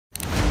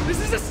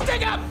This is a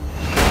sting-up!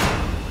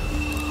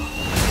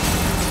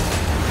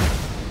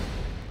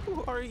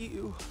 Who are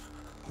you?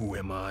 Who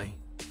am I?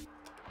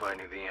 If I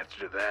knew the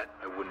answer to that,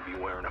 I wouldn't be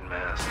wearing a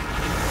mask.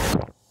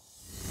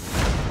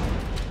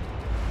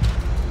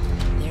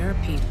 There are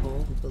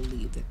people who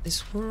believe that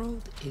this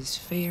world is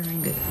fair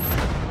and good.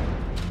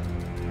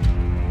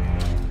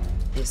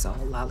 It's all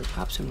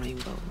lollipops and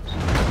rainbows.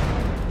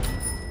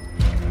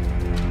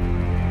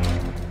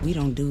 We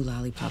don't do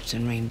lollipops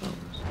and rainbows.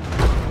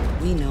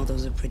 We know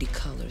those are pretty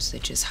colors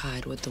that just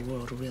hide what the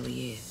world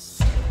really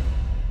is.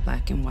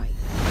 Black and white.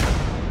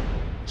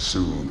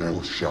 Soon thou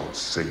shalt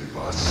save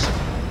us,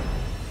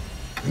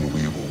 and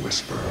we will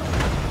whisper,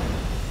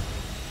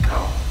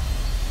 no.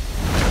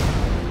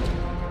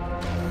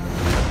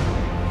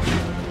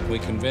 We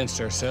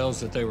convinced ourselves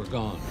that they were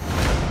gone,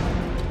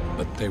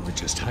 but they were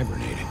just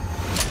hibernating.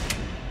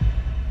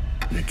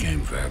 They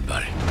came for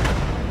everybody.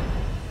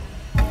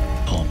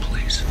 All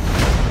please.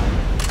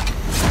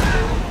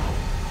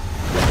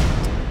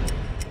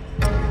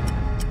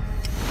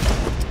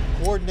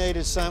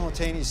 Coordinated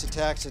simultaneous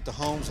attacks at the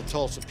homes of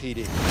Tulsa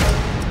PD.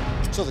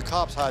 So the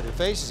cops hide their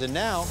faces, and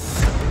now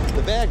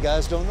the bad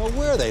guys don't know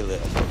where they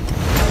live.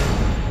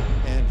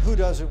 And who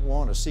doesn't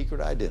want a secret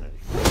identity?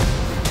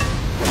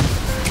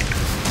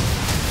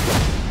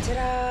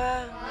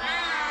 Ta-da!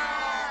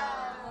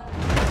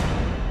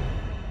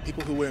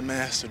 People who wear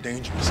masks are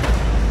dangerous.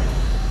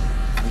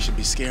 We should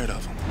be scared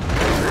of them.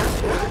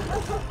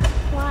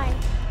 Why?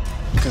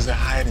 Because they're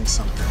hiding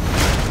something.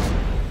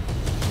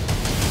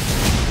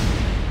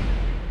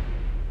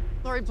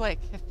 Lori Blake,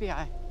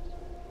 FBI.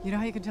 You know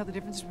how you can tell the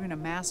difference between a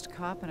masked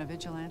cop and a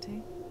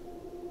vigilante?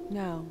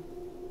 No.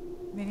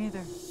 Me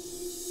neither.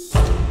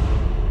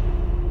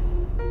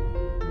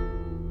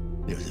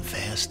 There was a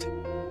vast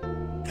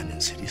and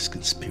insidious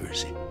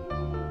conspiracy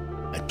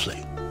at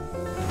play.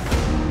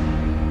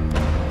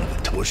 If I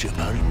told you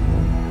about it,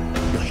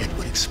 your head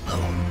would explode.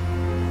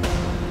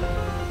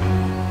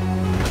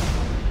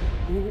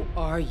 Who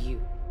are you?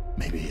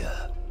 Maybe,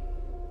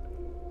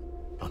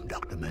 I'm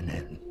Dr.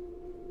 Manhattan.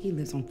 He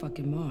lives on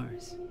fucking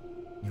Mars.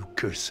 You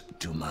curse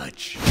too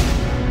much.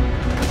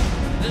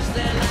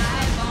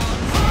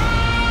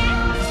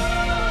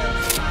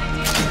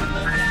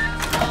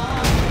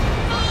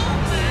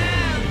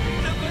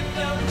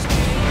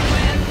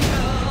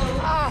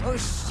 Oh,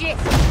 shit!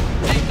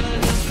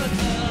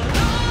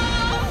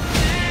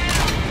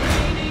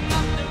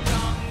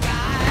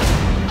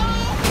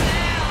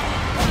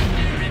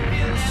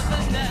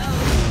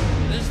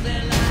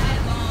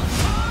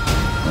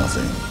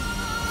 Nothing